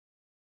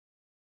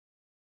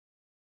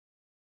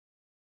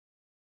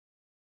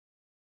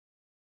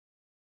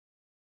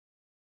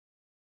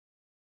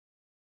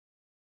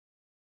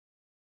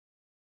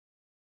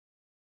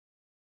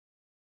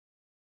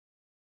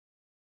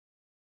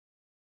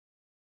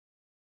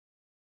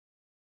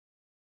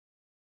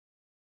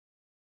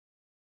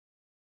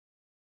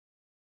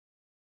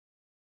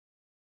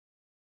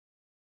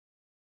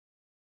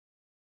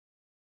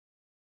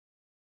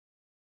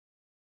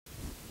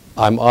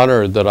I'm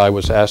honored that I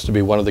was asked to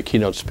be one of the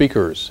keynote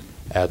speakers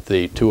at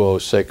the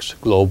 206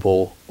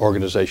 Global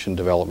Organization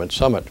Development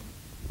Summit.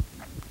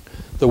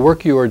 The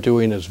work you are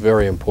doing is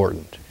very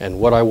important, and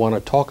what I want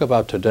to talk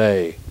about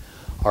today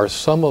are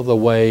some of the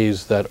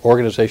ways that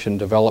organization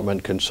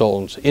development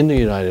consultants in the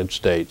United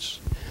States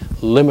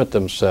limit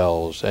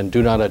themselves and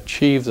do not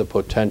achieve the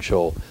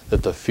potential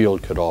that the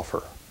field could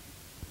offer.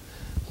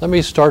 Let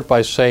me start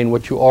by saying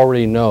what you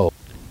already know.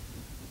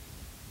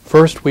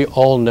 First, we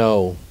all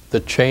know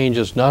that change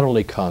is not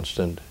only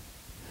constant,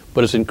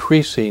 but is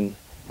increasing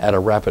at a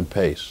rapid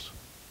pace.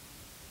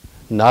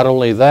 Not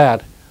only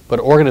that, but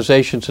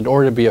organizations, in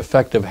order to be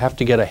effective, have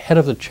to get ahead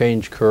of the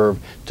change curve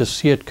to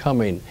see it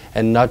coming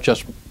and not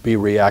just be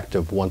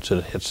reactive once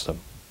it hits them.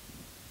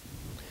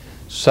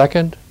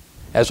 Second,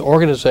 as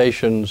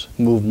organizations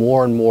move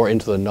more and more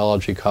into the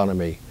knowledge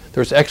economy,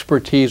 there's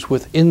expertise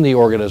within the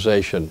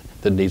organization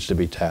that needs to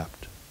be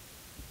tapped.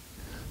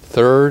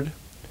 Third,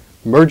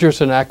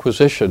 mergers and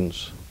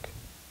acquisitions.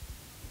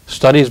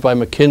 Studies by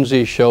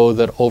McKinsey show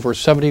that over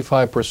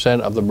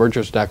 75% of the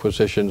mergers and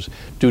acquisitions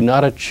do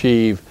not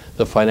achieve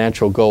the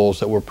financial goals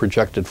that were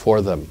projected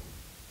for them.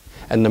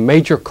 And the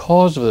major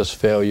cause of this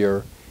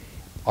failure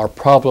are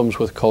problems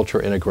with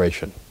culture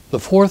integration. The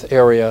fourth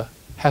area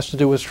has to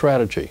do with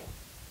strategy.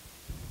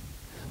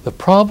 The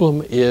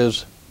problem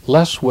is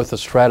less with the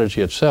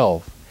strategy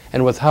itself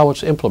and with how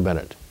it's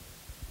implemented.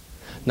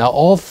 Now,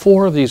 all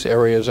four of these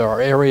areas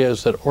are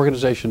areas that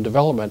organization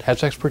development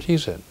has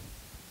expertise in.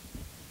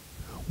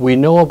 We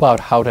know about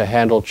how to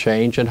handle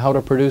change and how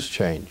to produce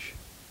change.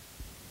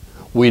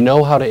 We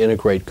know how to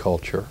integrate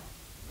culture.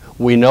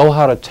 We know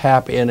how to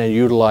tap in and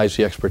utilize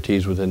the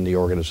expertise within the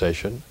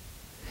organization.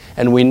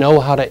 And we know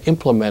how to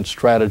implement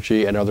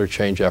strategy and other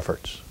change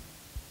efforts.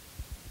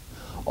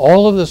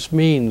 All of this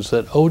means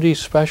that OD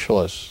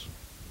specialists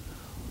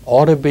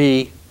ought to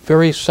be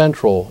very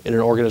central in an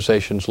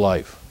organization's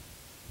life.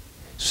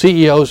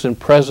 CEOs and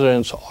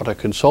presidents ought to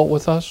consult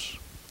with us.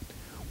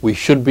 We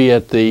should be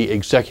at the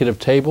executive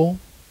table.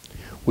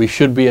 We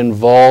should be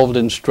involved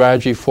in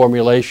strategy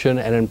formulation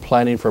and in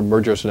planning for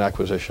mergers and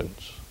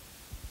acquisitions.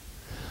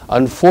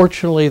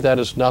 Unfortunately, that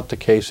is not the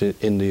case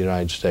in the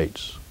United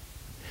States.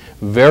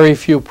 Very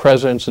few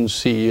presidents and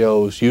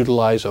CEOs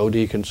utilize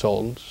OD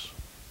consultants.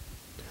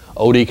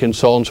 OD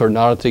consultants are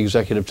not at the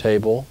executive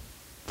table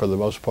for the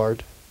most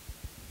part.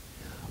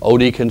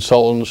 OD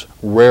consultants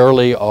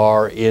rarely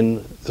are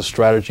in the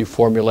strategy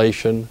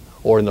formulation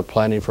or in the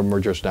planning for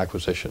mergers and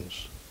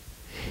acquisitions.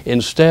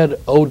 Instead,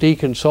 OD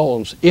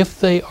consultants, if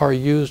they are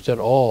used at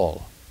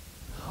all,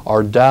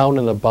 are down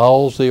in the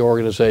bowels of the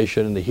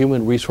organization in the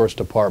human resource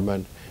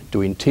department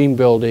doing team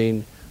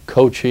building,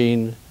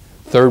 coaching,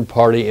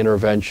 third-party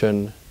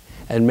intervention,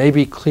 and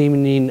maybe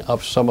cleaning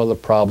up some of the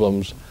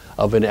problems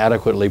of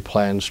inadequately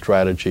planned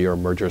strategy or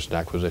mergers and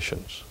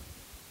acquisitions.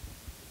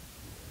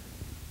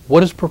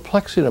 What is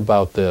perplexing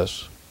about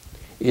this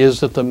is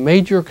that the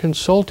major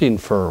consulting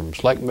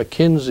firms like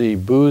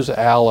McKinsey, Booz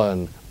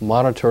Allen,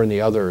 Monitor, and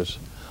the others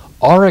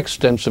are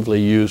extensively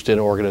used in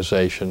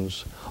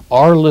organizations,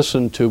 are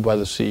listened to by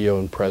the CEO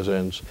and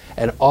presidents,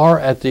 and are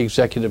at the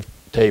executive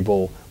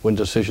table when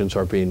decisions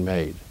are being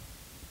made.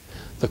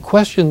 The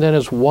question then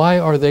is, why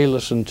are they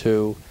listened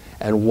to,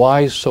 and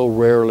why so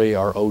rarely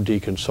are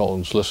OD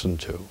consultants listened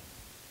to?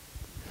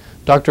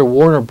 Dr.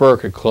 Warner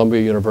Burke at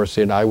Columbia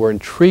University and I were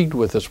intrigued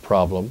with this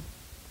problem,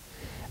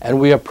 and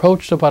we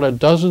approached about a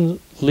dozen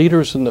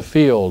leaders in the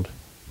field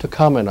to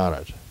comment on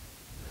it.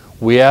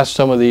 We asked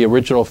some of the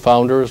original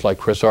founders like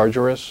Chris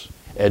Argyris,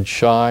 Ed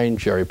Schein,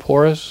 Jerry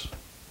Porras,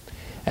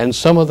 and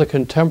some of the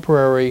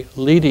contemporary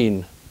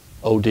leading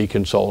OD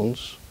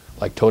consultants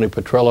like Tony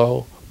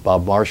Petrillo,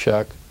 Bob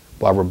Marshak,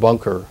 Barbara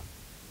Bunker,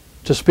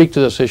 to speak to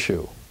this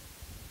issue.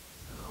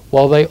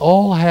 While they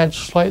all had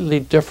slightly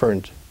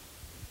different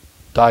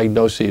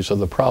diagnoses of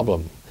the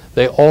problem,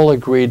 they all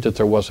agreed that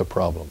there was a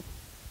problem.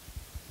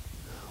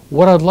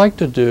 What I'd like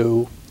to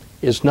do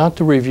is not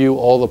to review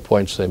all the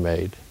points they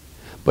made,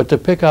 but to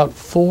pick out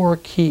four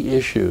key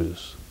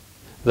issues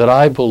that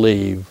I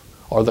believe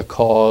are the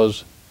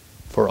cause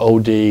for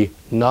OD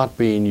not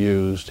being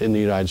used in the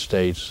United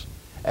States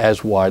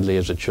as widely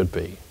as it should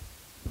be.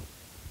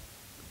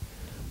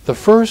 The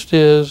first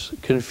is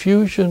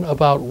confusion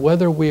about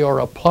whether we are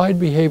applied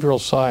behavioral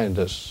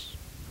scientists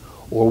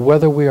or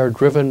whether we are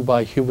driven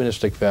by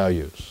humanistic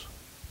values.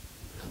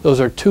 Those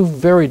are two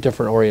very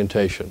different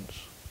orientations.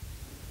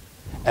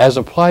 As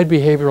applied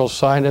behavioral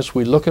scientists,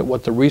 we look at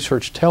what the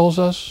research tells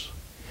us,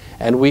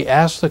 and we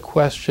ask the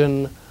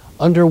question,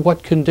 under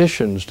what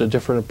conditions do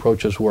different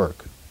approaches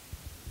work?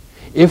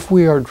 If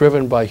we are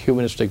driven by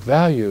humanistic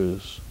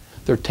values,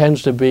 there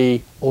tends to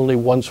be only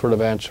one sort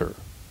of answer.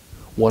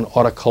 One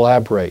ought to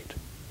collaborate.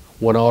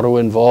 One ought to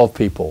involve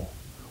people.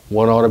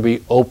 One ought to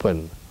be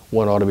open.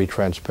 One ought to be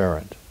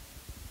transparent.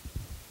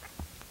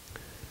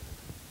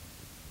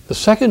 The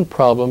second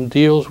problem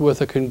deals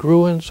with a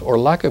congruence or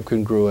lack of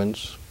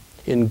congruence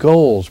in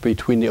goals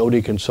between the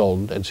OD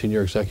consultant and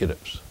senior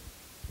executives.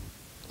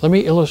 Let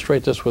me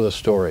illustrate this with a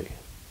story.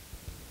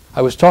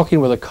 I was talking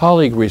with a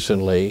colleague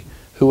recently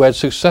who had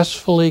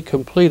successfully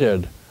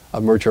completed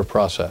a merger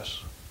process.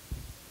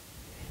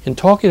 In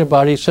talking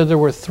about it, he said there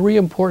were 3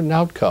 important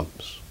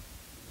outcomes.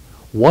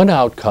 One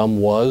outcome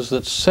was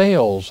that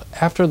sales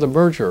after the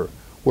merger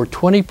were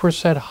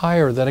 20%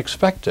 higher than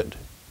expected.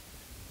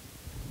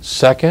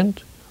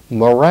 Second,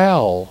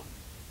 morale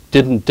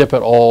didn't dip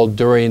at all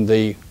during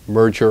the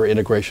merger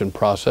integration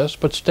process,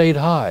 but stayed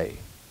high.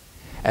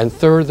 And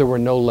third, there were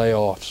no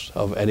layoffs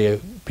of any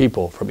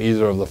people from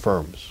either of the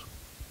firms.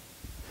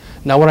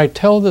 Now, when I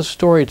tell this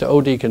story to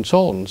OD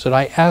consultants and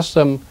I ask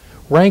them,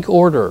 rank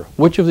order,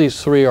 which of these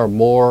 3 are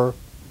more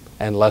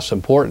and less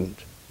important,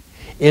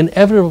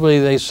 inevitably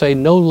they say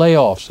no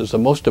layoffs is the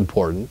most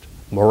important,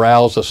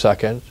 morale is the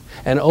second,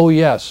 and oh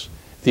yes,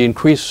 the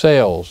increased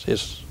sales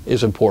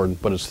is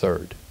important, but it's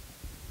third.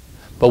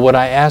 But when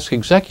I ask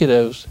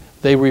executives,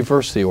 they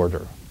reverse the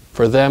order.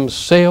 For them,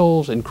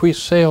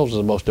 increased sales is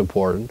the most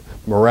important,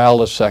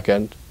 morale is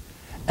second,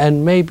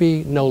 and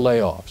maybe no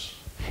layoffs.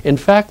 In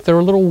fact, they're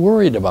a little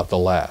worried about the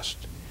last,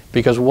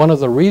 because one of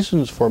the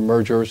reasons for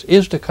mergers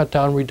is to cut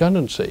down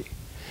redundancy.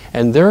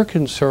 And their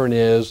concern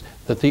is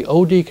that the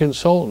OD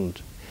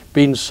consultant,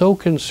 being so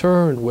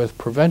concerned with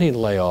preventing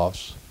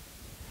layoffs,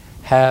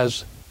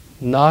 has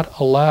not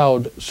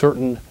allowed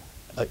certain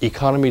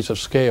economies of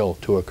scale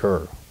to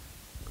occur.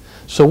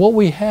 So what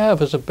we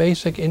have is a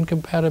basic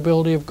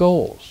incompatibility of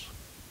goals.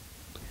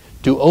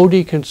 Do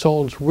OD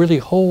consultants really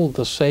hold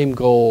the same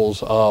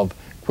goals of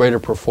greater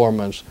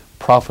performance,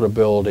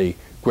 profitability,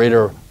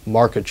 greater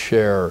market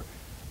share,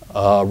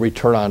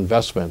 return on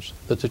investments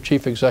that the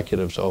chief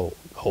executives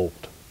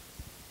hold?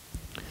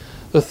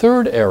 The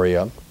third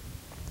area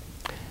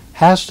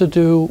has to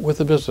do with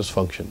the business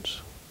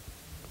functions.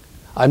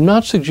 I'm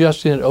not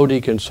suggesting that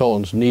OD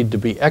consultants need to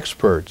be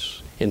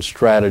experts in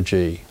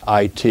strategy,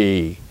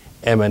 IT,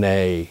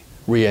 M&A,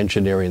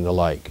 re-engineering, and the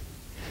like.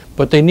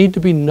 But they need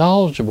to be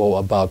knowledgeable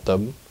about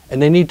them,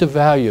 and they need to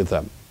value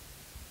them.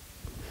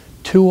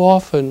 Too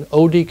often,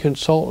 OD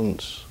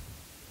consultants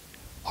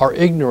are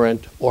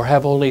ignorant or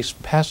have only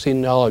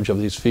passing knowledge of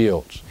these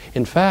fields.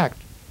 In fact,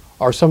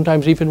 are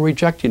sometimes even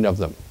rejecting of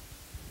them.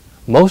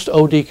 Most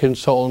OD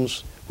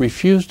consultants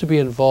refuse to be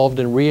involved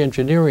in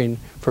re-engineering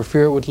for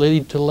fear it would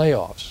lead to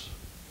layoffs,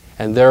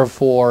 and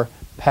therefore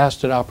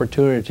passed an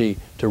opportunity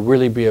to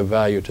really be of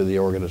value to the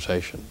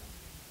organization.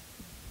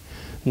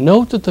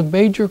 Note that the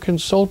major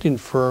consulting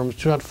firms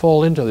do not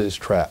fall into these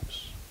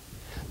traps.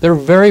 They're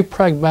very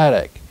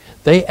pragmatic.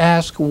 They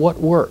ask what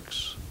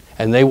works,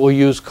 and they will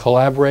use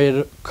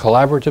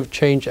collaborative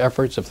change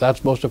efforts if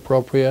that's most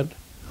appropriate,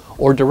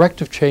 or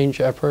directive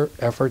change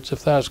efforts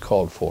if that is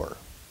called for.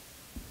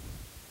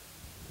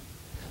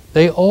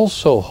 They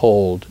also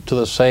hold to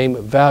the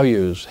same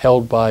values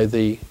held by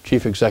the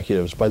chief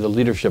executives, by the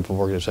leadership of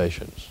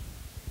organizations.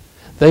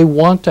 They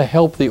want to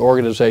help the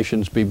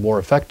organizations be more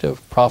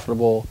effective,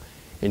 profitable,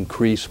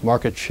 increase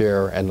market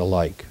share, and the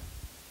like.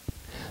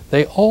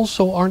 They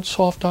also aren't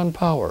soft on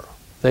power.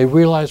 They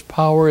realize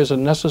power is a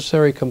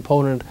necessary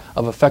component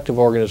of effective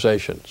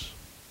organizations.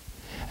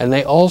 And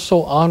they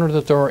also honor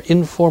that there are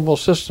informal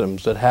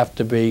systems that have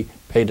to be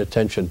paid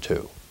attention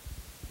to.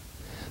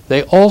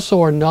 They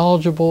also are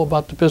knowledgeable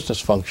about the business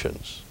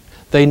functions.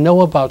 They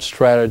know about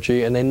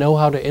strategy, and they know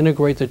how to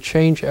integrate the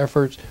change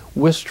efforts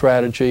with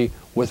strategy,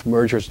 with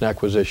mergers and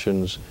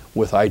acquisitions,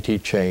 with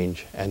IT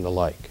change, and the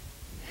like.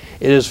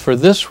 It is for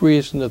this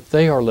reason that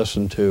they are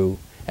listened to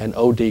and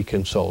OD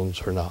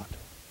consultants are not.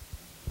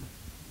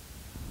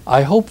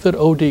 I hope that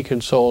OD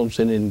consultants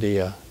in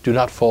India do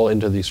not fall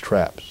into these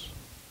traps.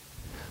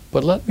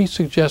 But let me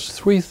suggest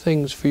 3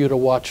 things for you to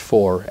watch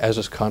for as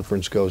this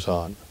conference goes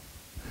on.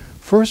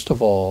 First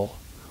of all,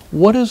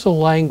 what is the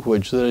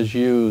language that is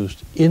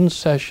used in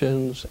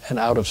sessions and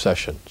out of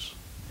sessions?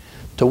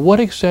 To what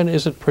extent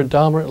is it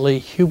predominantly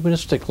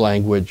humanistic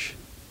language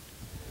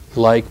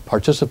like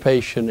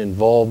participation,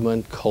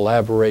 involvement,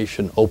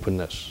 collaboration,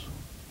 openness?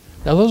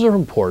 Now those are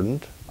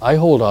important. I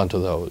hold on to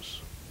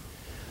those.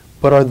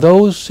 But are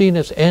those seen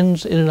as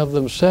ends in and of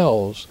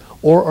themselves,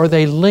 or are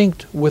they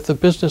linked with the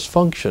business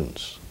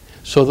functions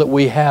so that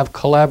we have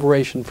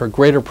collaboration for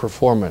greater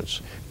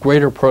performance,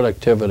 greater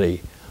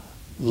productivity,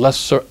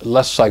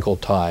 less cycle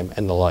time,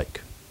 and the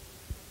like?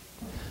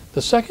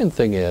 The second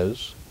thing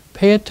is,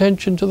 pay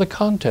attention to the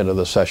content of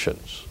the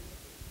sessions.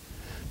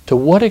 To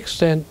what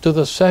extent do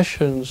the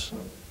sessions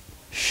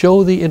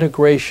show the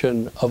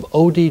integration of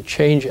OD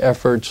change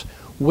efforts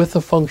with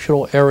the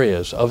functional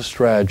areas of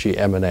strategy,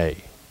 M&A?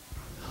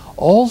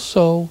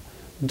 Also,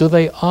 do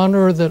they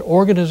honor that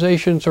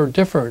organizations are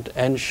different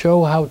and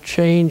show how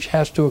change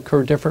has to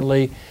occur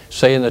differently,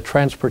 say in the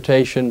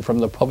transportation, from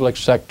the public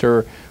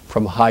sector,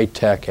 from high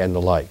tech, and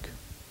the like?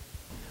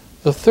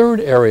 The third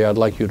area I'd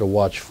like you to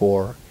watch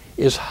for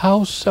is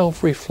how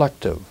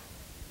self-reflective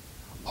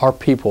are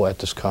people at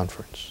this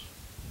conference.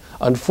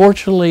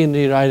 Unfortunately, in the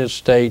United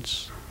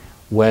States,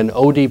 when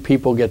OD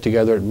people get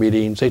together at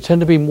meetings, they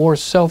tend to be more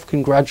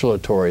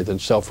self-congratulatory than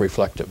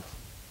self-reflective.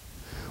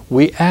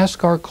 We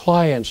ask our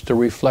clients to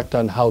reflect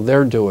on how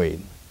they're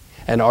doing,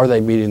 and are they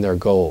meeting their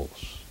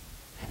goals?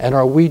 And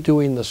are we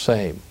doing the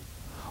same?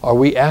 Are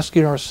we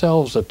asking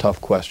ourselves the tough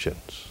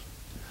questions?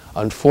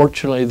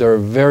 Unfortunately, there are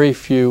very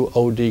few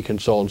OD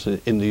consultants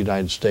in the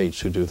United States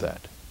who do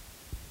that.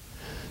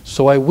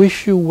 So I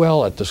wish you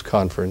well at this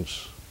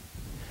conference,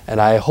 and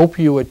I hope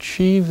you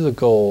achieve the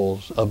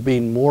goals of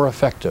being more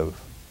effective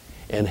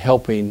in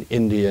helping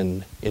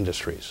Indian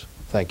industries.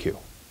 Thank you.